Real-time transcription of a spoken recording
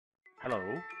Hello,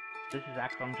 this is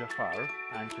Akram Jaffar,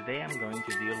 and today I'm going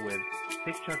to deal with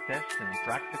picture tests and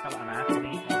practical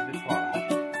anatomy of the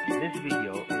thorax. This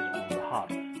video is on the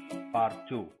heart, part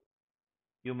 2.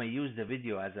 You may use the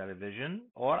video as a revision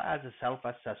or as a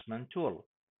self-assessment tool.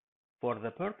 For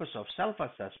the purpose of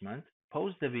self-assessment,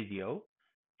 pause the video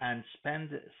and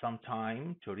spend some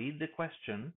time to read the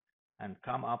question and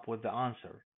come up with the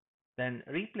answer. Then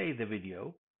replay the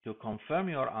video to confirm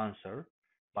your answer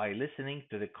by listening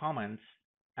to the comments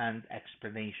and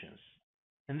explanations.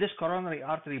 In this coronary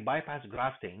artery bypass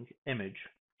grafting image,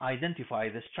 identify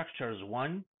the structures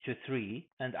 1 to 3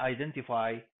 and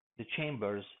identify the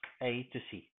chambers A to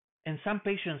C. In some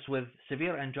patients with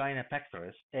severe angina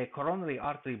pectoris, a coronary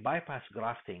artery bypass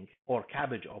grafting or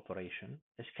cabbage operation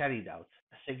is carried out.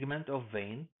 A segment of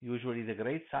vein, usually the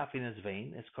great saphenous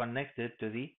vein, is connected to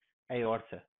the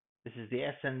aorta. This is the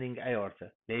ascending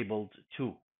aorta, labeled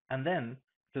 2. And then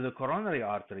to the coronary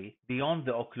artery beyond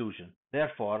the occlusion,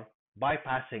 therefore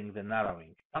bypassing the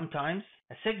narrowing. Sometimes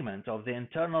a segment of the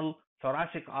internal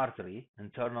thoracic artery,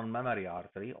 internal mammary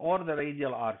artery, or the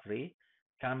radial artery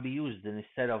can be used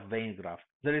instead of vein graft.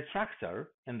 The retractor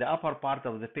in the upper part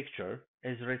of the picture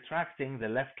is retracting the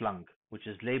left lung, which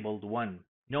is labeled 1.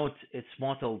 Note its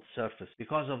mottled surface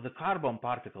because of the carbon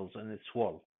particles in its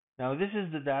wall. Now this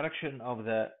is the direction of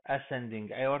the ascending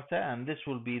aorta, and this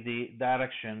will be the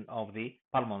direction of the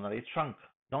pulmonary trunk.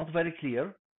 Not very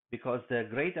clear because the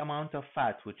great amount of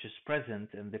fat which is present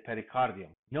in the pericardium.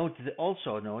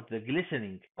 Also note the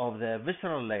glistening of the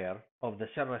visceral layer of the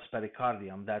serous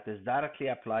pericardium that is directly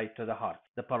applied to the heart.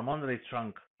 The pulmonary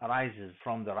trunk arises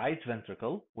from the right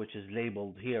ventricle, which is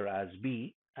labeled here as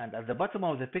B, and at the bottom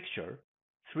of the picture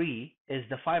 3 is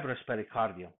the fibrous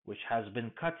pericardium, which has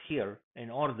been cut here in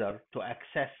order to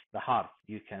access the heart.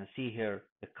 You can see here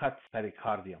the cut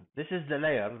pericardium. This is the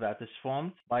layer that is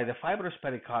formed by the fibrous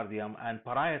pericardium and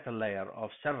parietal layer of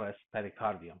serous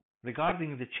pericardium.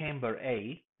 Regarding the chamber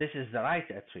A, this is the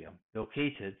right atrium,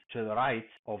 located to the right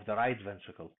of the right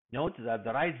ventricle. Note that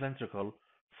the right ventricle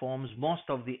forms most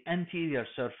of the anterior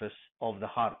surface of the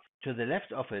heart. To the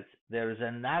left of it, there is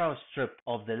a narrow strip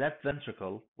of the left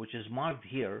ventricle, which is marked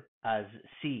here as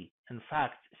C. In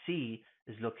fact, C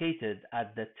is located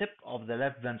at the tip of the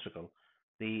left ventricle,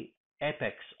 the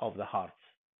apex of the heart.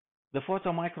 The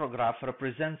photomicrograph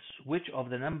represents which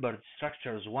of the numbered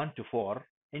structures 1 to 4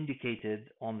 indicated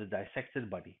on the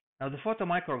dissected body. Now the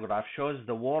photomicrograph shows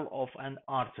the wall of an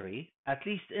artery. At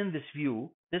least in this view,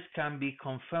 this can be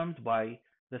confirmed by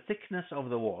the thickness of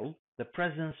the wall, the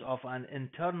presence of an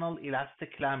internal elastic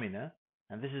lamina,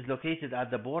 and this is located at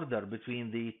the border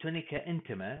between the tunica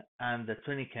intima and the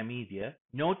tunica media.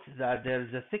 Note that there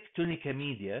is a thick tunica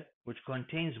media which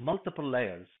contains multiple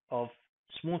layers of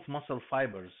smooth muscle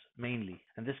fibers mainly,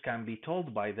 and this can be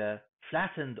told by the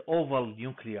flattened oval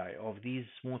nuclei of these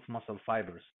smooth muscle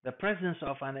fibers. The presence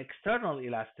of an external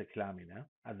elastic lamina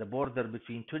at the border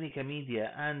between tunica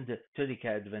media and tunica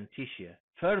adventitia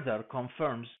further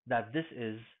confirms that this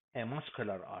is a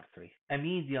muscular artery, a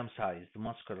medium-sized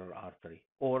muscular artery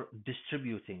or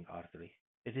distributing artery.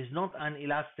 It is not an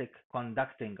elastic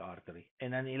conducting artery.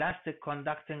 In an elastic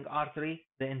conducting artery,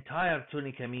 the entire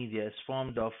tunica media is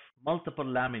formed of multiple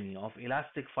laminae of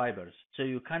elastic fibers, so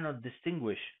you cannot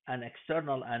distinguish an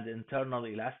external and internal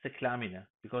elastic lamina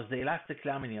because the elastic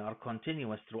laminae are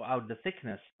continuous throughout the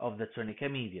thickness of the tunica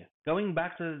media. Going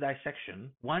back to the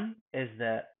dissection, 1 is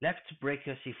the left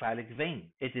brachiocephalic vein.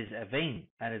 It is a vein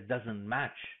and it doesn't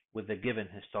match with the given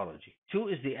histology. 2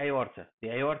 is the aorta.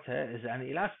 The aorta is an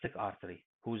elastic artery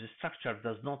whose structure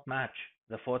does not match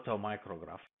the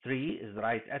photomicrograph. 3 is the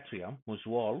right atrium, whose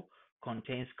wall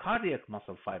contains cardiac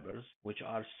muscle fibers which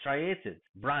are striated,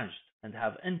 branched, and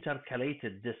have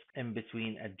intercalated discs in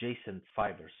between adjacent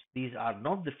fibers. These are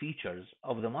not the features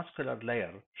of the muscular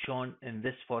layer shown in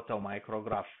this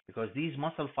photomicrograph because these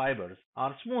muscle fibers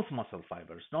are smooth muscle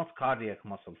fibers, not cardiac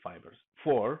muscle fibers.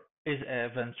 4 is a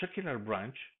ventricular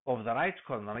branch of the right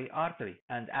coronary artery,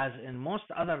 and as in most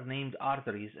other named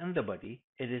arteries in the body,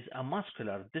 it is a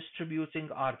muscular distributing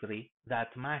artery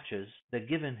that matches the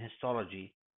given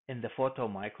histology in the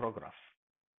photomicrograph.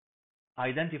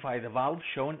 Identify the valve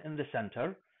shown in the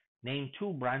center. Name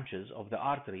 2 branches of the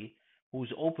artery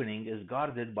whose opening is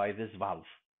guarded by this valve.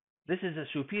 This is a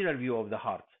superior view of the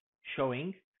heart,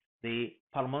 showing the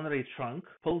pulmonary trunk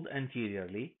pulled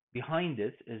anteriorly. Behind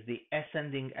it is the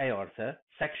ascending aorta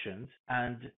sectioned,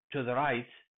 and to the right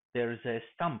there is a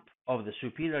stump of the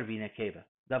superior vena cava.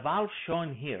 The valve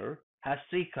shown here has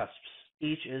 3 cusps.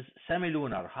 Each is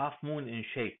semilunar, half-moon in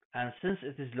shape, and since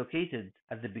it is located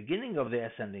at the beginning of the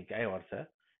ascending aorta,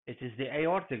 it is the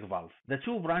aortic valve. The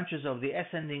 2 branches of the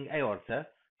ascending aorta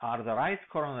are the right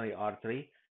coronary artery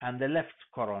and the left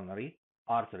coronary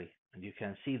artery. And you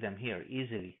can see them here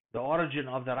easily. The origin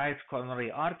of the right coronary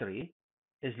artery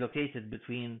is located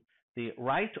between the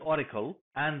right auricle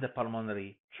and the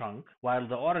pulmonary trunk, while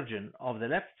the origin of the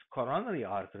left coronary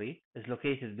artery is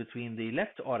located between the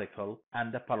left auricle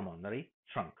and the pulmonary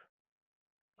trunk.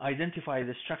 Identify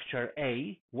the structure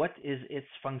A, what is its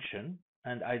function,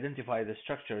 and identify the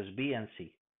structures B and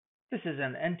C. This is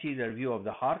an anterior view of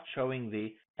the heart showing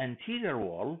the anterior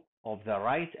wall of the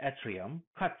right atrium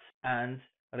cut and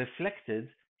reflected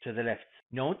to the left.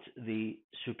 Note the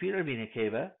superior vena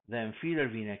cava, the inferior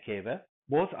vena cava,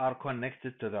 both are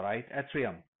connected to the right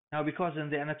atrium. Now, because in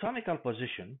the anatomical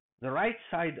position, the right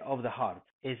side of the heart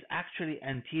is actually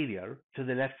anterior to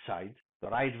the left side, the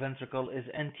right ventricle is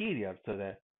anterior to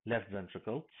the left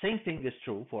ventricle. Same thing is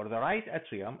true for the right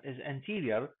atrium is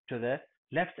anterior to the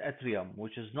left atrium,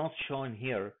 which is not shown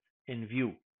here in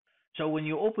view. So when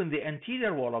you open the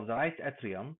anterior wall of the right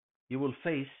atrium, you will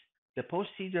face the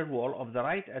posterior wall of the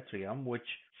right atrium, which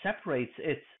separates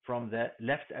it from the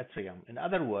left atrium. In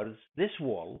other words, this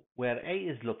wall where A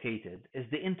is located is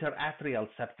the interatrial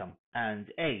septum, and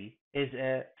A is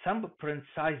a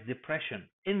thumbprint-sized depression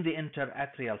in the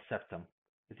interatrial septum.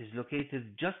 It is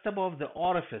located just above the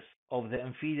orifice of the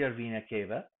inferior vena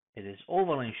cava. It is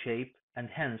oval in shape, and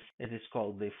hence it is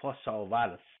called the fossa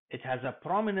ovalis. It has a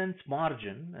prominent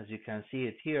margin, as you can see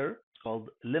it here. It's called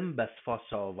limbus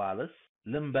fossa ovalis.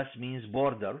 Limbus means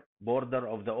border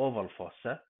of the oval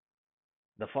fossa.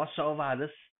 The fossa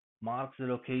ovalis marks the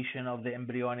location of the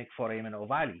embryonic foramen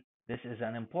ovale. This is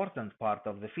an important part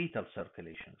of the fetal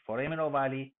circulation. Foramen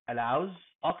ovale allows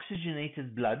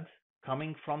oxygenated blood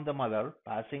coming from the mother,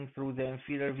 passing through the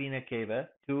inferior vena cava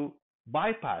to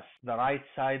bypass the right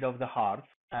side of the heart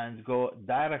and go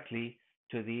directly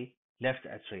to the left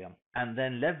atrium, and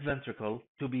then left ventricle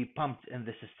to be pumped in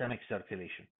the systemic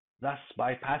circulation, thus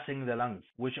bypassing the lungs,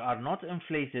 which are not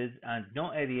inflated and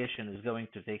no aeration is going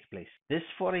to take place. This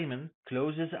foramen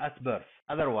closes at birth,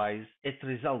 otherwise it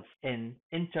results in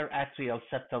interatrial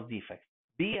septal defect.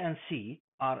 B and C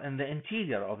are in the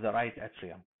interior of the right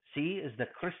atrium. C is the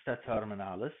crista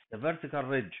terminalis, the vertical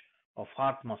ridge of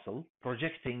heart muscle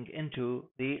projecting into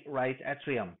the right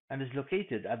atrium, and is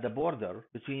located at the border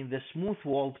between the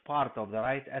smooth-walled part of the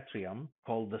right atrium,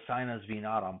 called the sinus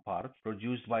venarum part,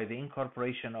 produced by the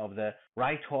incorporation of the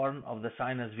right horn of the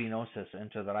sinus venosus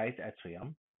into the right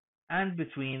atrium, and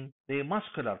between the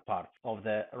muscular part of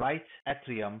the right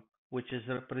atrium, which is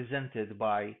represented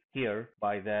by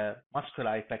the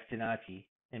musculi pectinati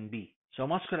in B. So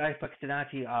musculi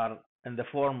pectinati are in the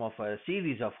form of a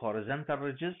series of horizontal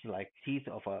ridges like teeth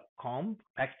of a comb.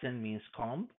 Pectin means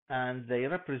comb, and they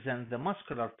represent the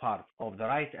muscular part of the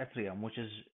right atrium, which is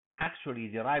actually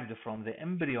derived from the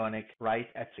embryonic right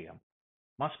atrium.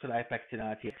 Musculi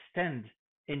pectinati extend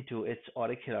into its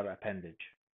auricular appendage.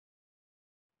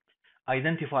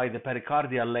 Identify the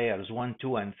pericardial layers 1,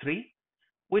 2, and 3.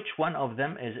 Which one of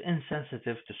them is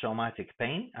insensitive to somatic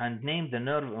pain, and name the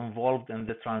nerve involved in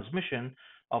the transmission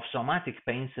of somatic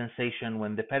pain sensation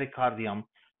when the pericardium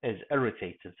is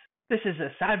irritated. This is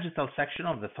a sagittal section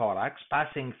of the thorax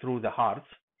passing through the heart.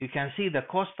 You can see the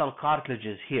costal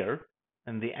cartilages here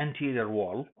in the anterior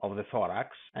wall of the thorax,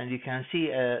 and you can see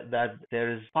that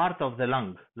there is part of the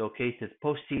lung located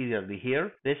posteriorly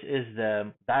here. This is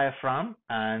the diaphragm,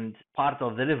 and part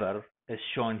of the liver is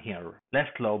shown here,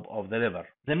 left lobe of the liver.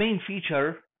 The main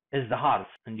feature is the heart,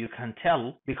 and you can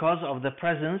tell because of the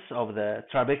presence of the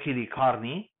trabeculae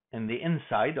carneae in the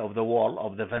inside of the wall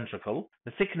of the ventricle.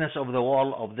 The thickness of the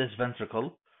wall of this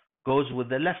ventricle goes with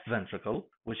the left ventricle,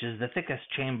 which is the thickest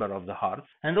chamber of the heart.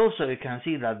 And also you can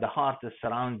see that the heart is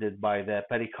surrounded by the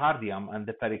pericardium and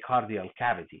the pericardial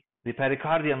cavity. The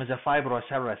pericardium is a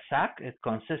fibroserous sac. It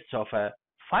consists of a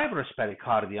fibrous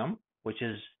pericardium, which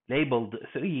is labeled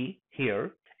 3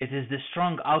 here. It is the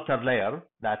strong outer layer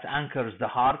that anchors the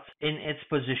heart in its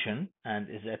position and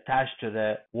is attached to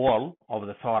the wall of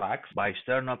the thorax by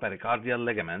sternopericardial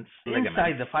ligaments.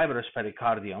 Inside the fibrous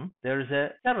pericardium, there is a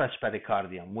serous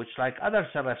pericardium, which, like other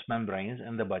serous membranes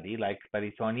in the body, like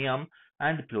peritoneum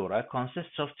and pleura,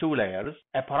 consists of 2 layers: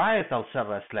 a parietal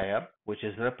serous layer, which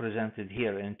is represented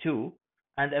here in 2,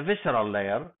 and a visceral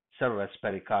layer,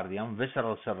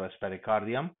 visceral serous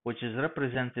pericardium, which is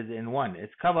represented in 1. It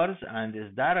covers and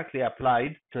is directly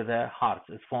applied to the heart.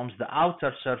 It forms the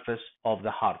outer surface of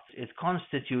the heart. It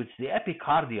constitutes the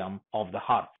epicardium of the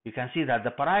heart. You can see that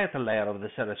the parietal layer of the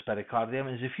serous pericardium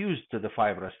is fused to the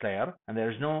fibrous layer, and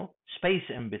there is no space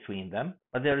in between them,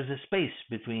 but there is a space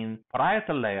between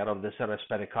parietal layer of the serous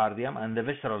pericardium and the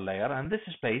visceral layer, and this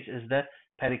space is the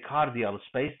pericardial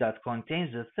space that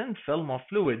contains a thin film of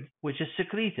fluid which is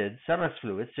secreted, serous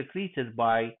fluid, secreted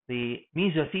by the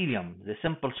mesothelium, the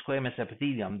simple squamous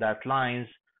epithelium that lines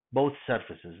both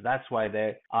surfaces. That's why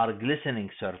they are glistening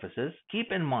surfaces.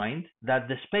 Keep in mind that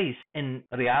the space in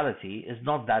reality is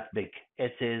not that big.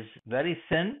 It is very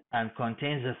thin and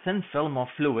contains a thin film of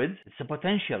fluid. It's a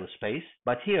potential space,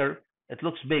 but here it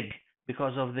looks big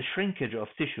because of the shrinkage of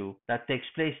tissue that takes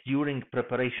place during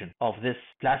preparation of this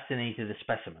plastinated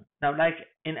specimen. Now, like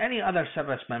in any other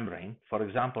serous membrane, for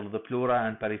example, the pleura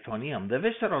and peritoneum, the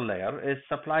visceral layer is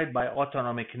supplied by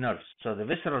autonomic nerves. So the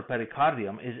visceral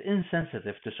pericardium is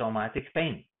insensitive to somatic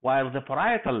pain, while the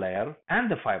parietal layer and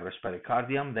the fibrous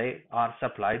pericardium, they are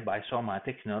supplied by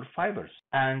somatic nerve fibers.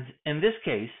 And in this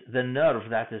case, the nerve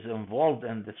that is involved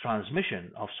in the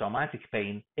transmission of somatic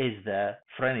pain is the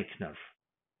phrenic nerve.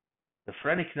 The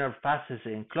phrenic nerve passes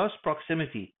in close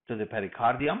proximity to the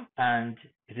pericardium, and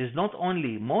it is not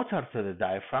only motor to the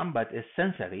diaphragm, but is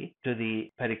sensory to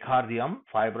the pericardium,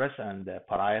 fibrous and the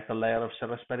parietal layer of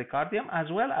serous pericardium, as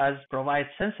well as provides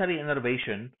sensory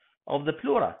innervation of the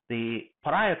pleura, the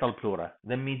parietal pleura,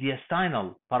 the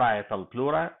mediastinal parietal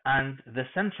pleura, and the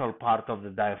central part of the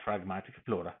diaphragmatic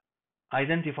pleura.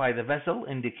 Identify the vessel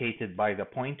indicated by the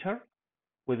pointer.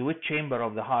 With which chamber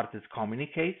of the heart it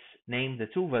communicates, name the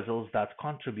two vessels that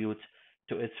contribute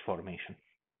to its formation.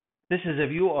 This is a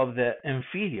view of the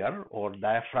inferior or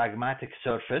diaphragmatic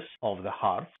surface of the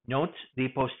heart. Note the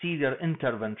posterior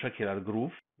interventricular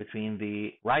groove between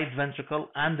the right ventricle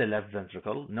and the left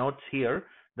ventricle. Note here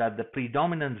that the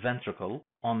predominant ventricle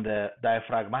on the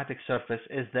diaphragmatic surface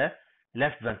is the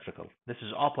left ventricle. This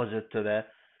is opposite to the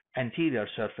anterior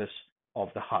surface of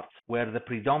the heart, where the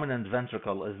predominant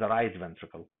ventricle is the right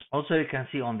ventricle. Also, you can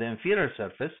see on the inferior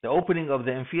surface the opening of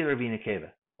the inferior vena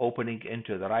cava, opening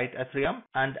into the right atrium,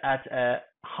 and at a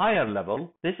higher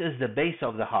level, this is the base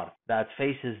of the heart that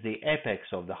faces the apex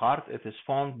of the heart. It is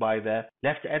formed by the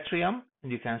left atrium,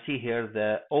 and you can see here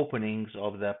the openings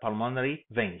of the pulmonary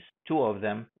veins. Two of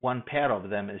them, one pair of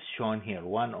them is shown here,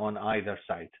 one on either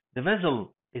side. The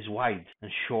vessel is wide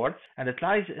and short, and it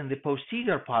lies in the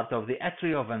posterior part of the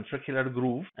atrioventricular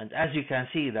groove, and as you can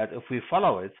see that if we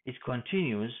follow it, it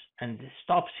continues and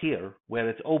stops here where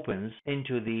it opens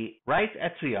into the right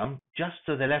atrium just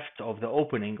to the left of the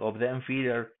opening of the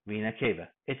inferior vena cava.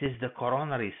 It is the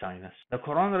coronary sinus. The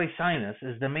coronary sinus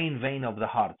is the main vein of the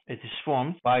heart. It is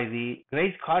formed by the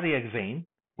great cardiac vein,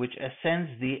 which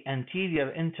ascends the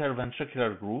anterior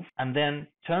interventricular groove and then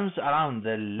turns around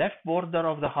the left border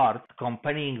of the heart,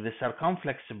 accompanying the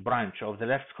circumflex branch of the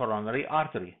left coronary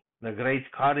artery. The great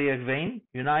cardiac vein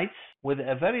unites with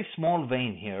a very small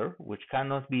vein here, which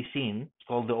cannot be seen. It's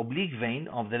called the oblique vein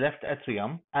of the left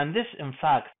atrium, and this, in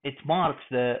fact, it marks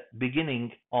the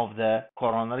beginning of the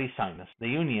coronary sinus, the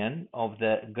union of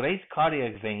the great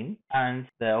cardiac vein and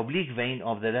the oblique vein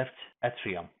of the left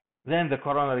atrium. Then the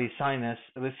coronary sinus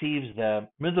receives the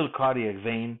middle cardiac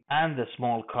vein and the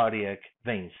small cardiac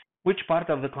veins. Which part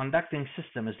of the conducting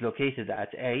system is located at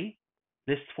A?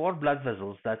 List 4 blood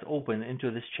vessels that open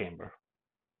into this chamber.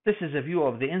 This is a view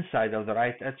of the inside of the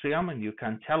right atrium, and you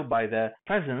can tell by the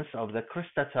presence of the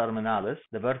crista terminalis,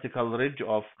 the vertical ridge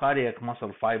of cardiac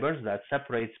muscle fibers that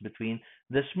separates between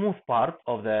the smooth part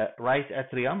of the right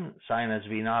atrium, sinus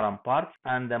venarum part,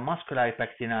 and the musculi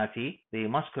pectinati, the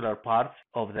muscular part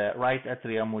of the right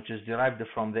atrium, which is derived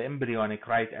from the embryonic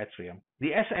right atrium.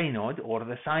 The SA node, or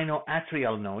the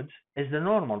sinoatrial node, is the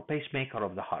normal pacemaker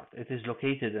of the heart. It is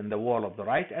located in the wall of the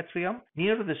right atrium,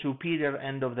 near the superior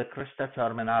end of the crista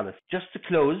terminalis, just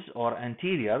close or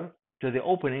anterior to the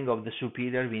opening of the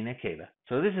superior vena cava.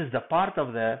 So this is the part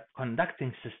of the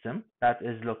conducting system that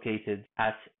is located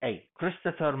at A,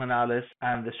 crista terminalis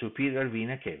and the superior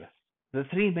vena cava. The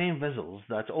three main vessels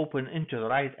that open into the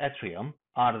right atrium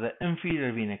are the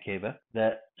inferior vena cava,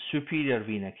 the superior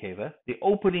vena cava, the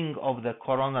opening of the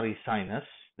coronary sinus.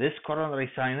 This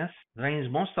coronary sinus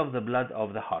drains most of the blood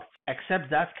of the heart, except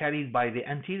that carried by the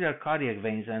anterior cardiac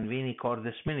veins and veni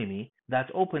cordis minimi that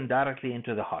open directly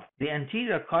into the heart. The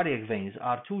anterior cardiac veins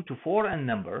are 2 to 4 in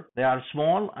number. They are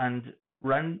small and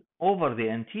run over the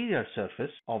anterior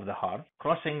surface of the heart,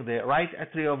 crossing the right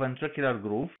atrioventricular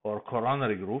groove or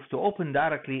coronary groove to open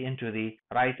directly into the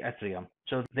right atrium.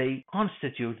 So they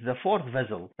constitute the fourth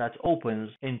vessel that opens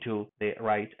into the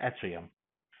right atrium.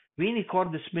 Veni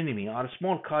cordis minimi are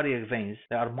small cardiac veins.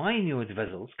 They are minute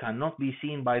vessels, cannot be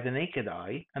seen by the naked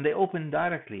eye, and they open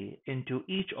directly into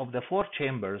each of the 4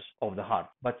 chambers of the heart,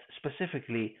 but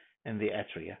specifically in the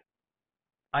atria.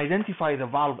 Identify the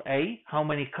valve A, how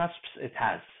many cusps it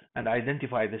has, and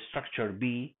identify the structure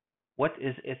B, what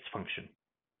is its function.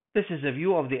 This is a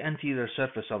view of the anterior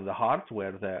surface of the heart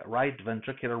where the right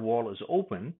ventricular wall is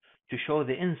open to show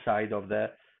the inside of the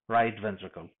right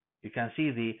ventricle. You can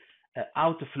see the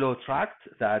outflow tract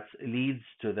that leads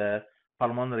to the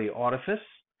pulmonary orifice.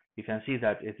 You can see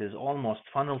that it is almost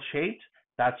funnel shaped.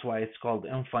 That's why it's called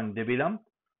infundibulum.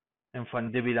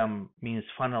 Infundibulum means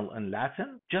funnel in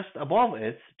Latin. Just above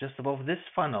it, just above this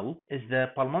funnel, is the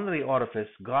pulmonary orifice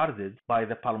guarded by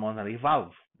the pulmonary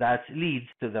valve that leads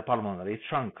to the pulmonary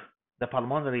trunk. The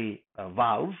pulmonary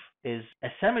valve is a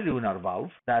semilunar valve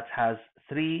that has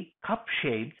 3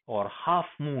 cup-shaped or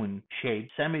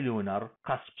half-moon-shaped semilunar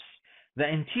cusps. The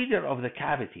interior of the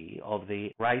cavity of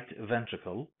the right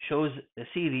ventricle shows a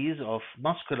series of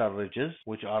muscular ridges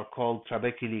which are called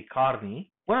trabeculae carneae.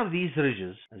 One of these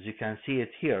ridges, as you can see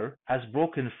it here, has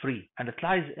broken free and it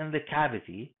lies in the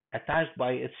cavity attached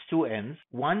by its 2 ends,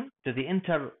 one to the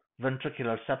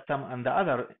interventricular septum and the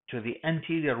other to the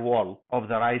anterior wall of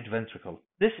the right ventricle.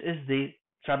 This is the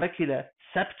trabecula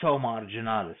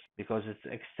septomarginalis because it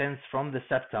extends from the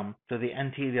septum to the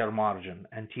anterior margin,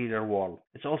 anterior wall.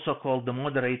 It's also called the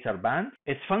moderator band.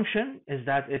 Its function is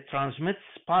that it transmits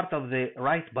part of the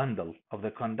right bundle of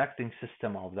the conducting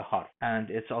system of the heart, and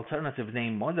its alternative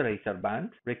name, moderator band,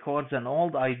 records an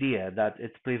old idea that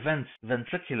it prevents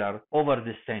ventricular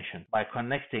overdistension by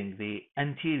connecting the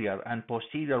anterior and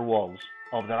posterior walls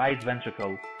of the right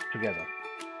ventricle together.